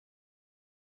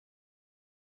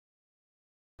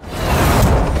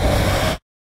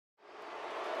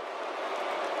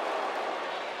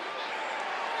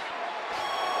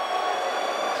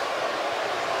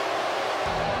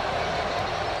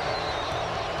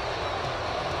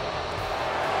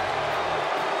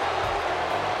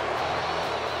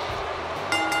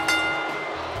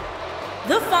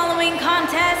The following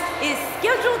contest is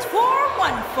scheduled for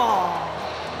one fall.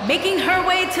 Making her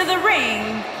way to the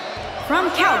ring from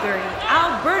Calgary,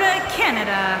 Alberta,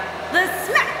 Canada, the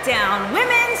Smackdown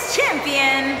Women's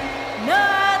Champion,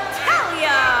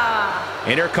 Natalya.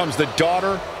 And here comes the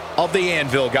daughter of the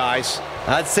Anvil, guys.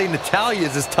 I'd say Natalya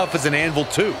is as tough as an anvil,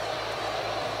 too.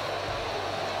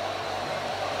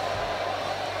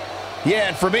 Yeah,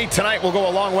 and for me, tonight will go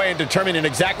a long way in determining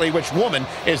exactly which woman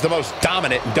is the most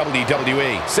dominant in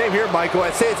WWE. Same here, Michael.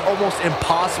 I'd say it's almost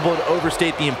impossible to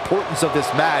overstate the importance of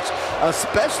this match,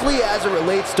 especially as it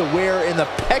relates to where in the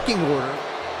pecking order.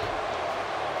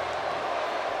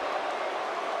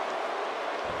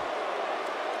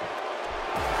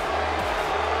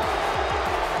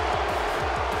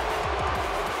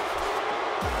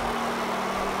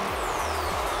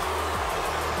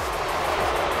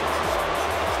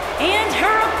 And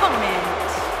her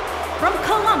opponent, from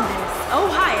Columbus,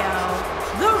 Ohio,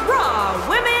 the Raw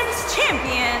Women's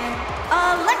Champion,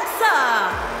 Alexa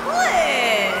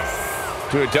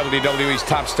Bliss. Two of WWE's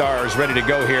top stars ready to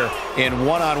go here in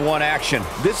one-on-one action.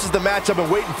 This is the match I've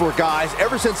been waiting for, guys.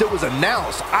 Ever since it was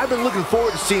announced, I've been looking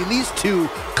forward to seeing these two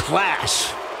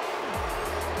clash.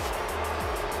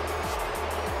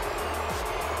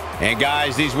 And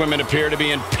guys, these women appear to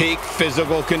be in peak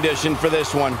physical condition for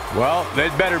this one. Well,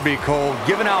 they'd better be, Cole.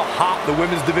 Given how hot the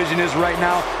women's division is right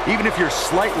now, even if you're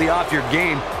slightly off your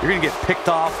game, you're going to get picked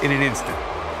off in an instant.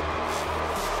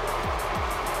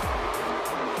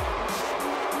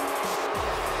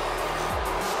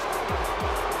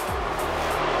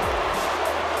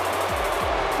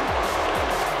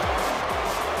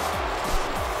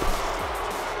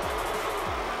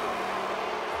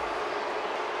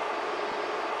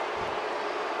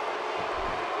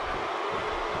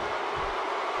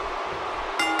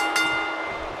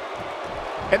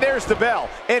 And there's the bell,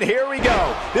 and here we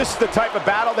go. This is the type of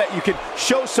battle that you can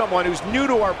show someone who's new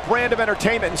to our brand of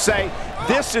entertainment and say,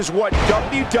 this is what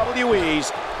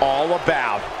WWE's all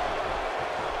about.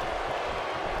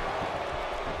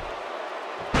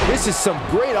 This is some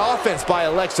great offense by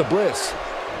Alexa Bliss.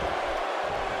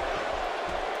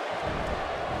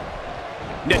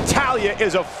 Natalya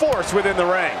is a force within the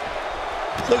ring.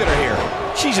 Look at her here.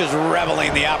 She's just reveling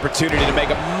in the opportunity to make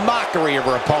a mockery of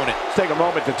her opponent. Let's take a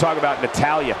moment to talk about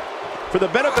Natalya. For the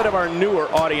benefit of our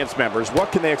newer audience members,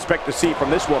 what can they expect to see from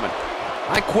this woman?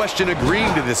 I question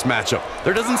agreeing to this matchup.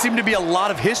 There doesn't seem to be a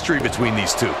lot of history between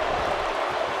these two.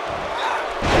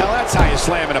 Now that's how you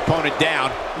slam an opponent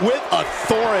down with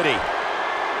authority.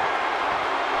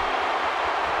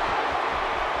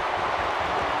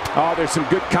 Oh, there's some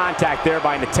good contact there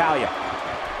by Natalya.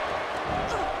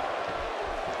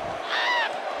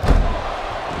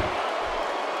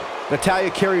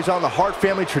 Natalya carries on the Hart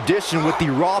family tradition with the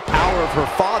raw power of her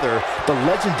father, the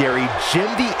legendary Jim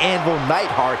the Anvil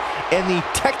Neidhart, and the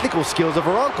technical skills of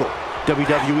her uncle,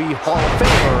 WWE Hall of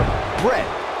Famer Bret.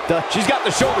 She's got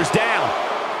the shoulders down,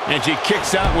 and she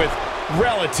kicks out with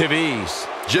relative ease.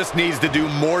 Just needs to do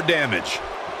more damage.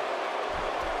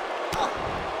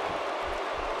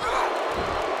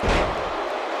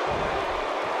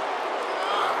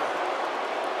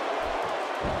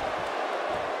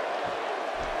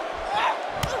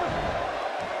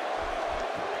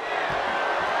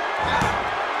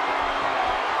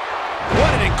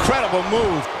 Incredible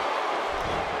move.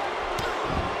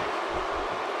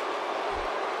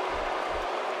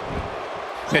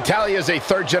 Natalya is a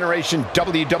third-generation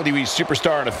WWE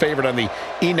superstar and a favorite on the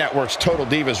E! Network's Total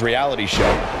Divas reality show.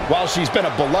 While she's been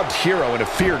a beloved hero and a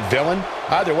feared villain,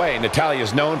 either way, Natalya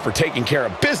is known for taking care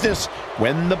of business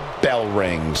when the bell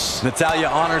rings. Natalya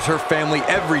honors her family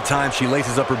every time she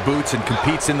laces up her boots and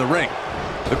competes in the ring.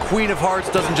 The Queen of Hearts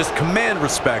doesn't just command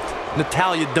respect,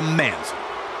 Natalya demands it.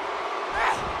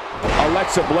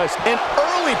 Alexa Bliss, an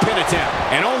early pin attempt,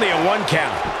 and only a 1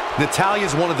 count. Natalya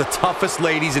is one of the toughest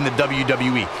ladies in the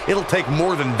WWE. It'll take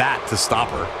more than that to stop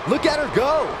her. Look at her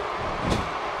go.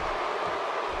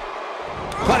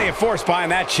 Plenty of force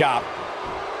behind that chop.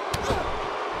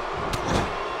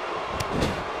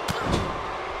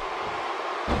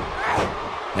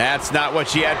 That's not what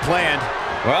she had planned.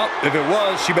 Well, if it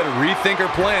was, she better rethink her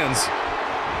plans.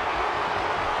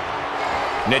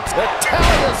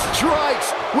 Natalya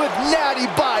strikes with natty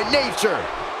by nature.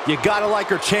 You gotta like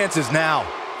her chances now.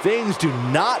 Things do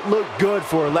not look good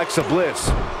for Alexa Bliss.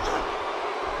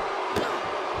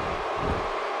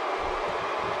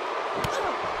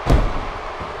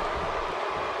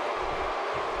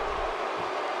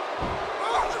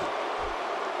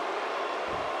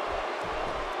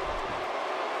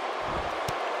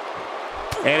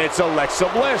 And it's Alexa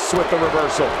Bliss with the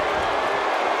reversal.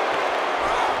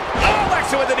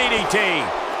 Alexa with an DDT.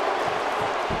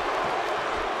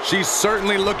 She's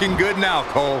certainly looking good now,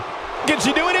 Cole. Can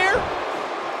she do it here?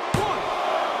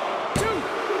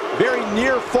 1, 2. Very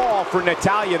near fall for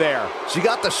Natalya there. She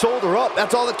got the shoulder up.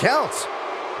 That's all that counts.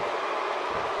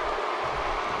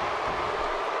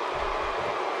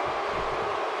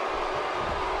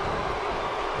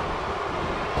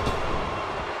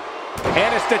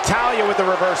 And it's Natalya with the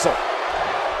reversal.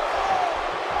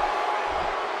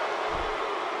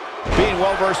 Being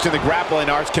well-versed in the grappling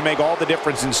arts can make all the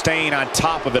difference in staying on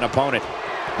top of an opponent.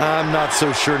 I'm not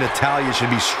so sure Natalya should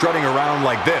be strutting around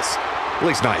like this. At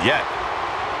least not yet.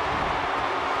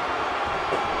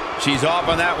 She's off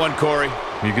on that one, Corey.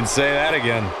 You can say that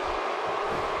again.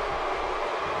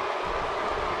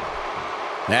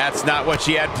 That's not what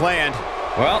she had planned.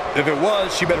 Well, if it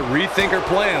was, she better rethink her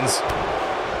plans.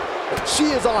 She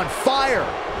is on fire.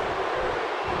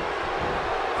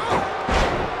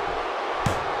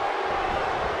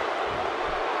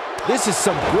 This is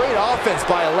some great offense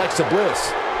by Alexa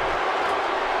Bliss.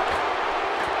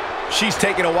 She's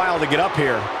taking a while to get up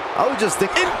here. I was just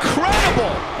thinking,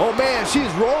 Incredible! oh man, she's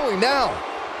rolling now.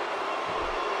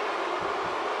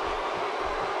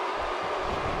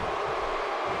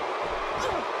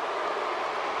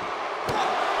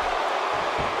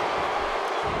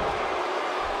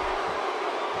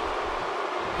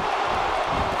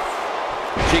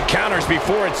 She counters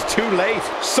before it's too late.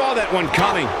 Saw that one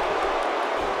coming.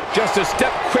 Just a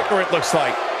step quicker, it looks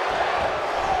like.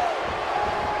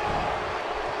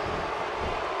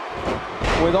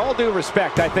 With all due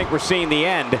respect, I think we're seeing the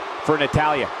end for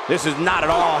Natalya. This is not at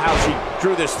all how she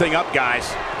drew this thing up,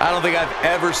 guys. I don't think I've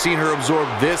ever seen her absorb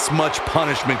this much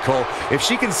punishment, Cole. If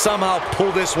she can somehow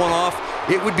pull this one off,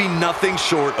 it would be nothing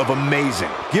short of amazing.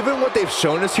 Given what they've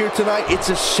shown us here tonight, it's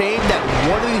a shame that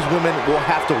one of these women will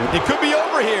have to... It could be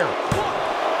over here. 1,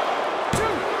 2,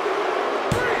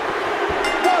 3.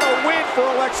 What a win for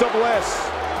Alexa Bliss.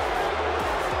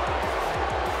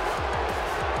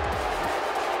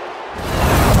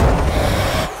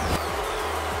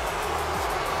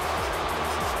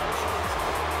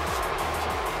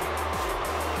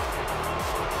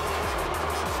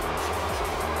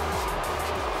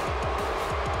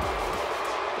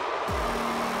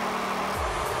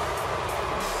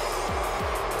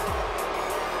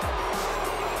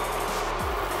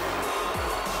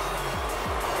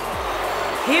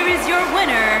 Here is your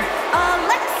winner,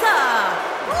 Alexa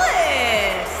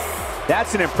Bliss.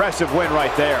 That's an impressive win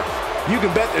right there. You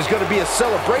can bet there's going to be a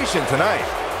celebration tonight.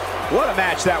 What a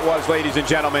match that was, ladies and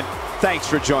gentlemen. Thanks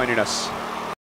for joining us.